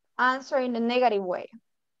answer in the negative way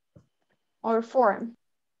or form.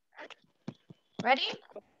 Ready?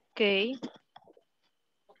 Okay.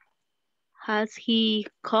 Has he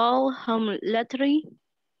called home lately?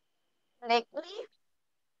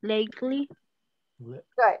 Lately? Good.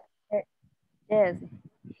 Yes,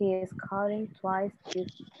 he is calling twice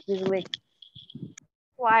this week.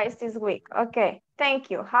 Twice this week. Okay, thank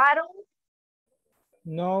you. Harold?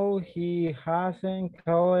 No, he hasn't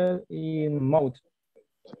called in months.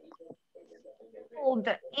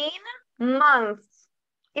 In months.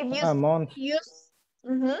 If you month. use,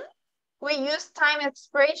 we use time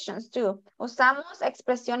expressions too. Usamos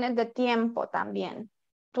expresiones de tiempo también.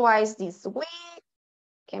 Twice this week,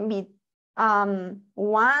 can be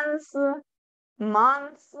once,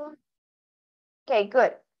 months. Okay,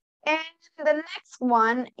 good. And the next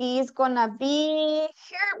one is gonna be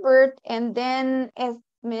Herbert, and then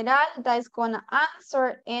Esmeralda is gonna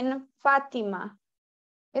answer, and Fatima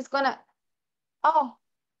is gonna, oh,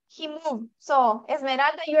 he moved. So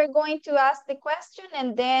Esmeralda, you're going to ask the question,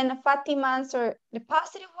 and then Fatima answer the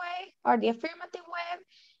positive way or the affirmative way.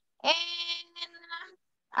 And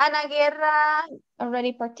Ana Guerra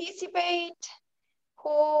already participate.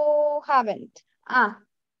 Who haven't?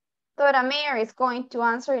 Dora Mayer is going to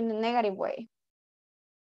answer in a negative way.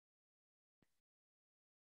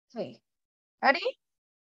 Okay, ready?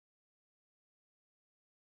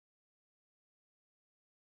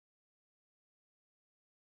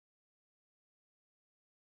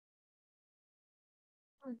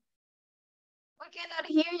 We cannot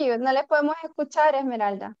hear you. No le podemos escuchar,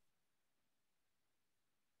 Esmeralda.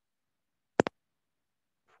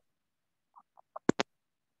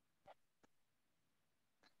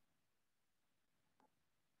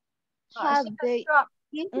 Have they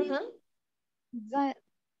eaten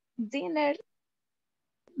dinner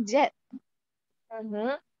yet?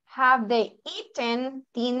 Have they eaten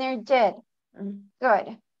dinner yet?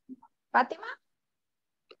 Good. Fatima?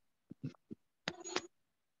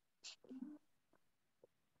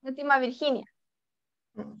 Fatima Virginia.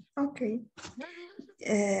 Okay.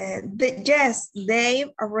 Yes,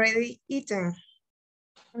 they've already eaten.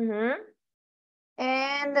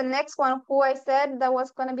 And the next one, who I said that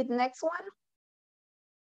was going to be the next one?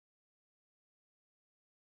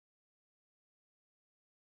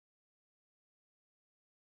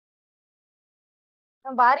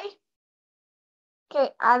 Nobody?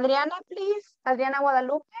 Okay, Adriana, please. Adriana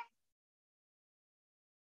Guadalupe.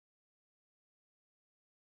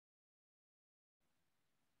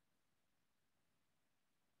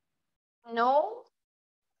 No.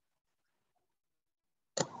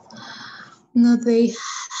 No, they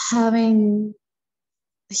haven't.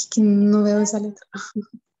 Es que no veo esa letra.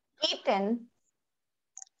 Eaten.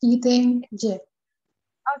 Eaten yet.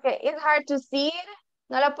 Okay, it's hard to see it.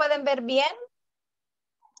 ¿No la pueden ver bien?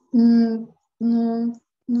 No, no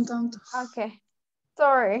tanto. Okay,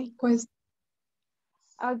 sorry. Pues.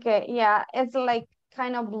 Okay, yeah, it's like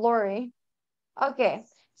kind of blurry. Okay,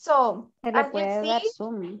 so Se le puede dar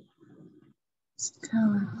zoom.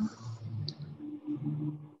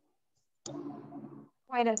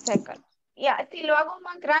 Wait a second. Yeah, si lo hago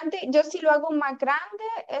más grande, yo si lo hago más grande,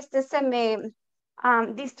 se me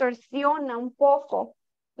distorsiona un poco.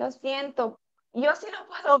 Lo siento. Yo sí lo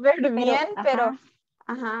puedo ver bien, pero...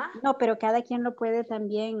 Ajá. No, pero cada quien lo puede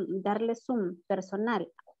también darle zoom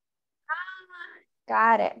personal.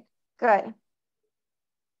 Got it. Good.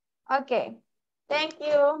 Okay. Thank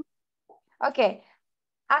you. Okay.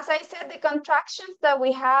 As I said, the contractions that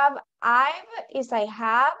we have, I've is I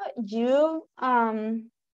have, you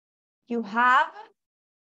have,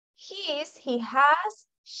 he's, he has,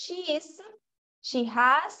 she's, she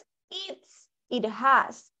has, it's, it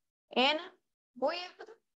has, and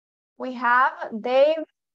we have, they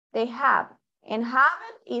have, and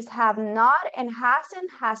haven't is have not, and hasn't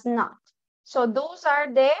has not. So those are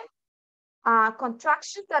the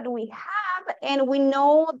contractions that we have, and we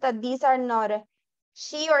know that these are not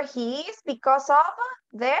she or his because of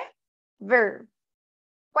the verb.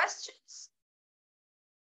 Questions?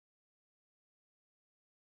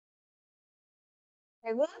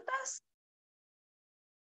 ¿Preguntas?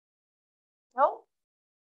 No?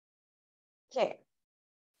 Okay.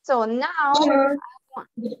 So now, I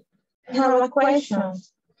have a question.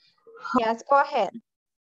 Yes, go ahead.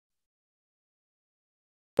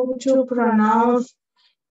 How to pronounce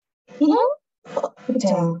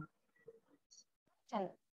eaten?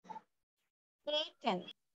 Eaten.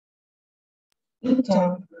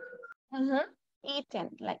 Eaten.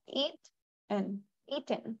 Eaten, like eat and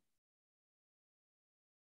eaten.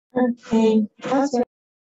 Okay. That's it.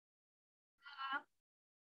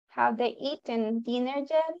 Have they eaten dinner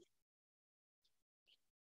yet?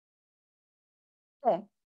 Okay.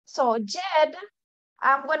 So Jed,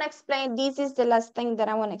 I'm gonna explain, this is the last thing that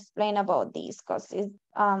I want to explain about this because it's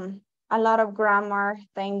a lot of grammar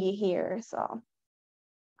thingy here. So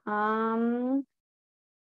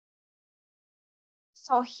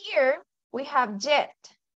so here we have jet.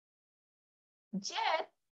 Jet,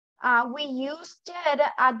 we use jet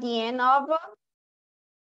at the end of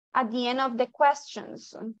the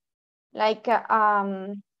questions. Like you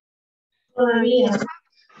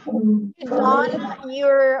done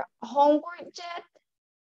your homework yet?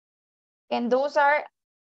 And those are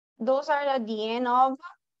at the end of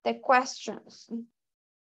the questions.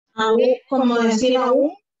 Como decir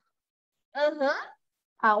aún.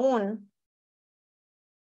 Aún.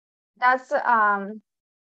 That's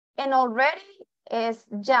and already es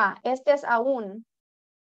ya. Este es aún.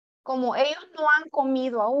 Como ellos no han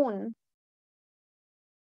comido aún.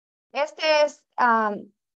 Este es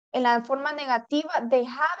en la forma negativa, they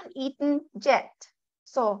haven't eaten yet.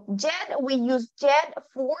 So yet, we use yet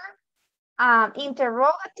for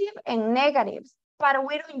interrogative and negatives, but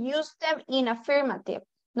we don't use them in affirmative.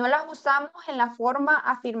 No las usamos en la forma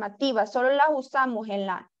afirmativa, solo las usamos en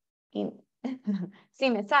la, sí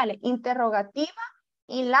me sale, interrogativa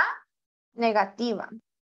y la negativa.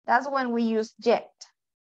 That's when we use yet.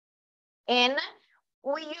 And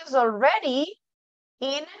we use already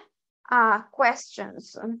in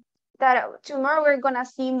questions. That tomorrow we're gonna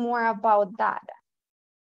see more about that.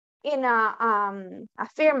 In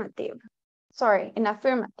affirmative.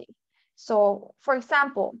 So, for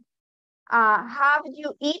example, have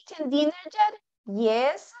you eaten dinner yet?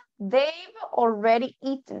 Yes, they've already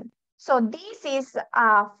eaten. So this is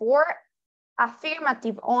for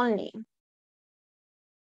affirmative only.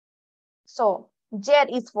 So yet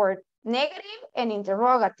is for negative and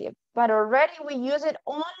interrogative, but already we use it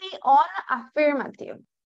only on affirmative.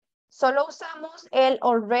 Solo usamos el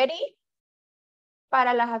already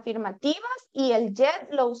para las afirmativas y el yet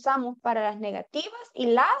lo usamos para las negativas y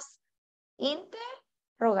las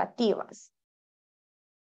interrogativas.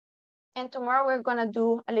 And tomorrow we're going to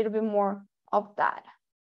do a little bit more of that.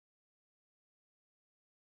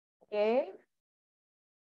 Okay.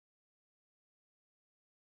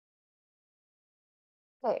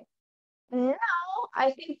 Okay. Now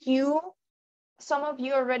I think some of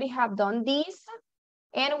you already have done these,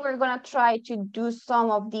 and we're going to try to do some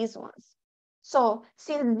of these ones. So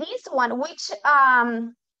since this one, which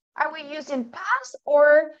are we using past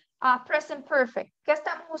or present perfect? ¿Qué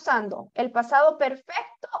estamos usando? ¿El pasado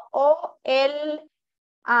perfecto o el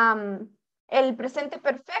presente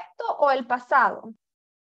perfecto o el pasado?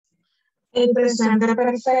 El presente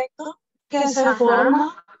perfecto que se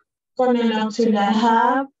forma con el auxiliar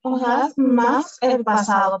have o has más el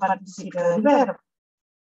pasado participio del verbo.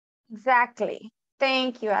 Exactly.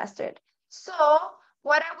 Thank you, Astrid. So,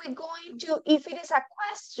 what are we going to, if it is a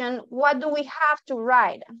question, what do we have to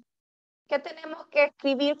write? ¿Qué tenemos que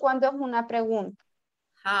escribir cuando es una pregunta?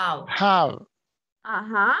 How. How.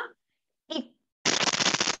 Ajá. Y,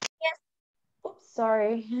 yes. Oops,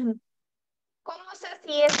 sorry. ¿Cómo sé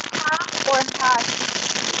si es have or has?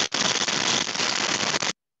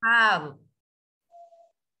 Have.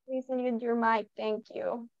 Please mute your mic, thank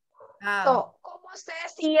you. Have. So, ¿cómo sé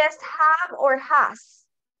si es have or has?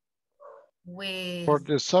 With. For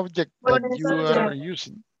the subject that you are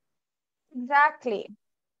using. Exactly.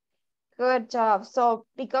 Good job. So,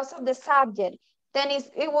 because of the subject, then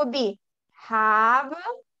it would be, have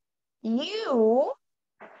you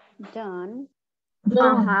Done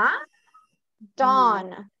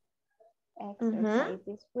done exercise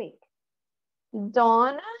this week?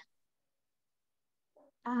 Done.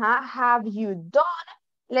 Have you done?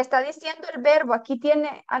 Le está diciendo el verbo. Aquí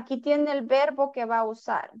tiene el verbo que va a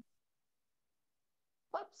usar.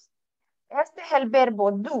 Ups. Este es el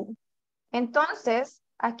verbo do. Entonces,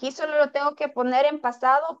 aquí solo lo tengo que poner en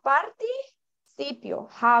pasado participio.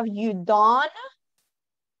 Have you done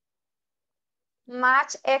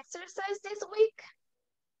much exercise this week?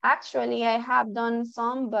 Actually, I have done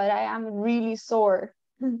some, but I am really sore.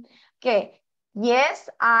 Okay. Yes,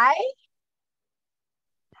 I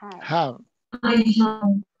have.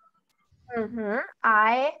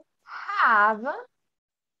 I have.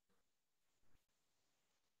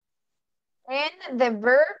 And the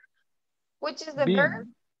verb, which is the verb?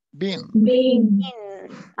 Been.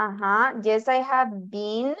 Yes, I have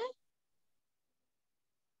been.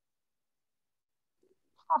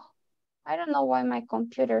 Oh, I don't know why my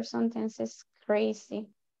computer sometimes is crazy.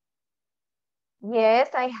 Yes,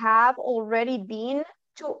 I have already been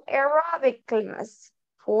to aerobic class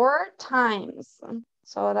 4 times.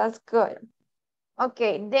 So that's good.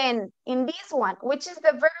 Okay, then in this one, which is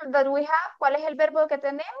the verb that we have? ¿Cuál es el verbo que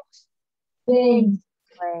tenemos? Play.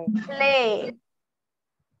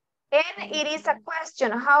 And it is a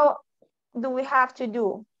question. How do we have to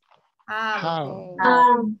do? How.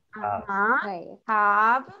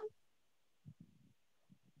 Have.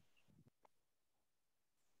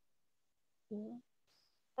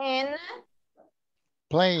 And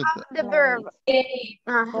played. The verb.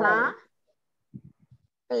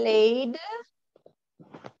 Played.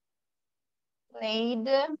 Played.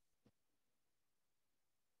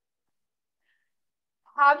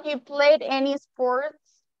 Have you played any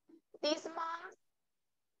sports this month?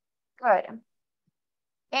 Good.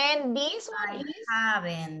 And this one is?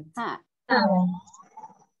 Haven't.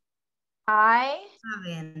 I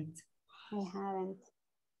haven't. Haven't.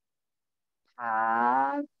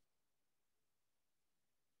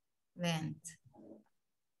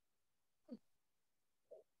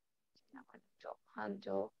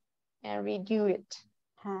 Handle and redo it.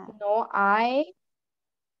 No, I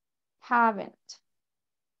haven't.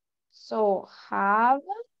 So have,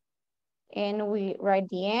 and we write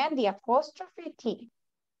the end, the apostrophe T.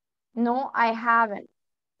 No, I haven't.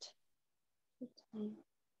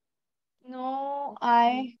 No,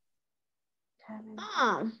 I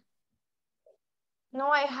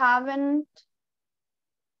haven't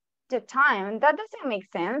the time. That doesn't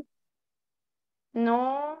make sense.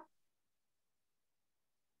 No,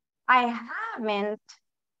 I haven't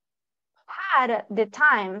had the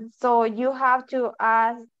time. So you have to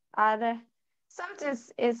add something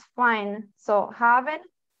is fine. So haven't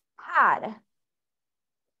had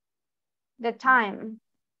the time.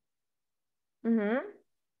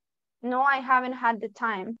 No, I haven't had the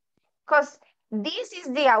time. Because this is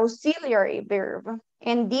the auxiliary verb.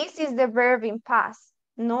 And this is the verb in past.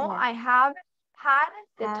 No, Yeah. I haven't had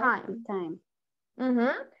the time.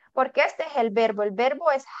 Porque este es el verbo. El verbo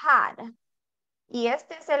es had. Y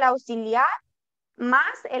este es el auxiliar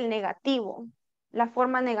más el negativo. La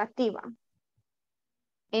forma negativa.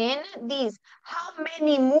 And this, how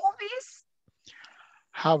many movies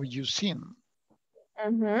have you seen?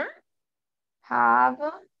 Have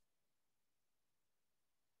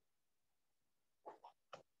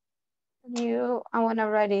you, I want to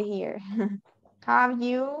write it here. Have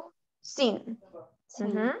you seen?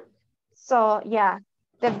 So yeah,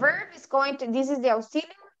 the verb is going to, this is the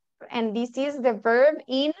auxiliary and this is the verb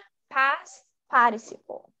in past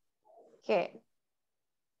participle. Okay,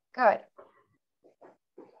 good.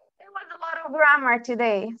 It was a lot of grammar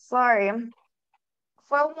today, sorry.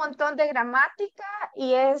 Fue un montón de gramática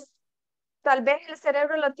y es, tal vez el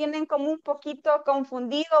cerebro lo tienen como un poquito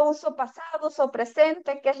confundido, uso pasado, uso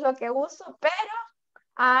presente, qué es lo que uso, pero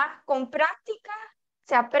con práctica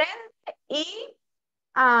se aprende y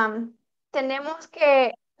tenemos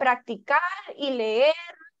que practicar y leer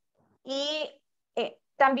y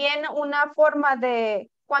también una forma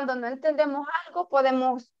de, cuando no entendemos algo,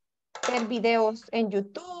 podemos ver videos en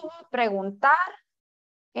YouTube, preguntar.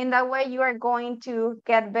 In that way, you are going to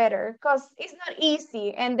get better because it's not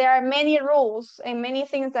easy and there are many rules and many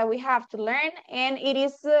things that we have to learn and it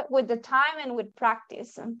is with the time and with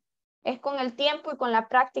practice. Es con el tiempo y con la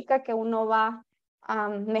práctica que uno va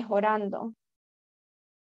mejorando.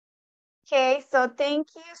 Okay, so thank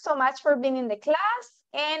you so much for being in the class.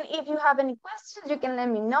 And if you have any questions, you can let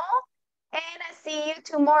me know. And I see you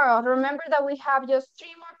tomorrow. Remember that we have just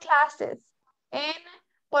 3 more classes. And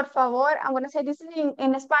por favor, I'm going to say this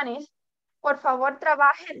in Spanish. Por favor,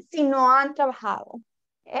 trabajen si no han trabajado.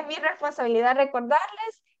 Es mi responsabilidad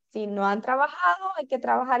recordarles, si no han trabajado, hay que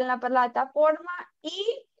trabajar en la plataforma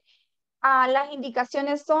y las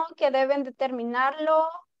indicaciones son que deben de terminarlo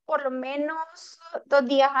por lo menos 2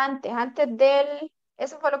 días antes del,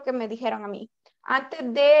 eso fue lo que me dijeron a mí, antes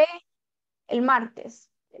de el martes.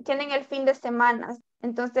 Tienen el fin de semana.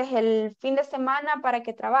 Entonces, el fin de semana para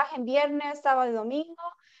que trabajen viernes, sábado y domingo,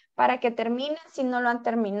 para que terminen si no lo han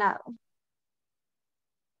terminado.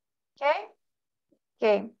 Okay?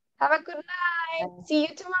 Okay. Have a good night. See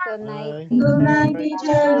you tomorrow. Good night. Good night,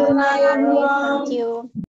 teacher. Good night, everyone. Thank you.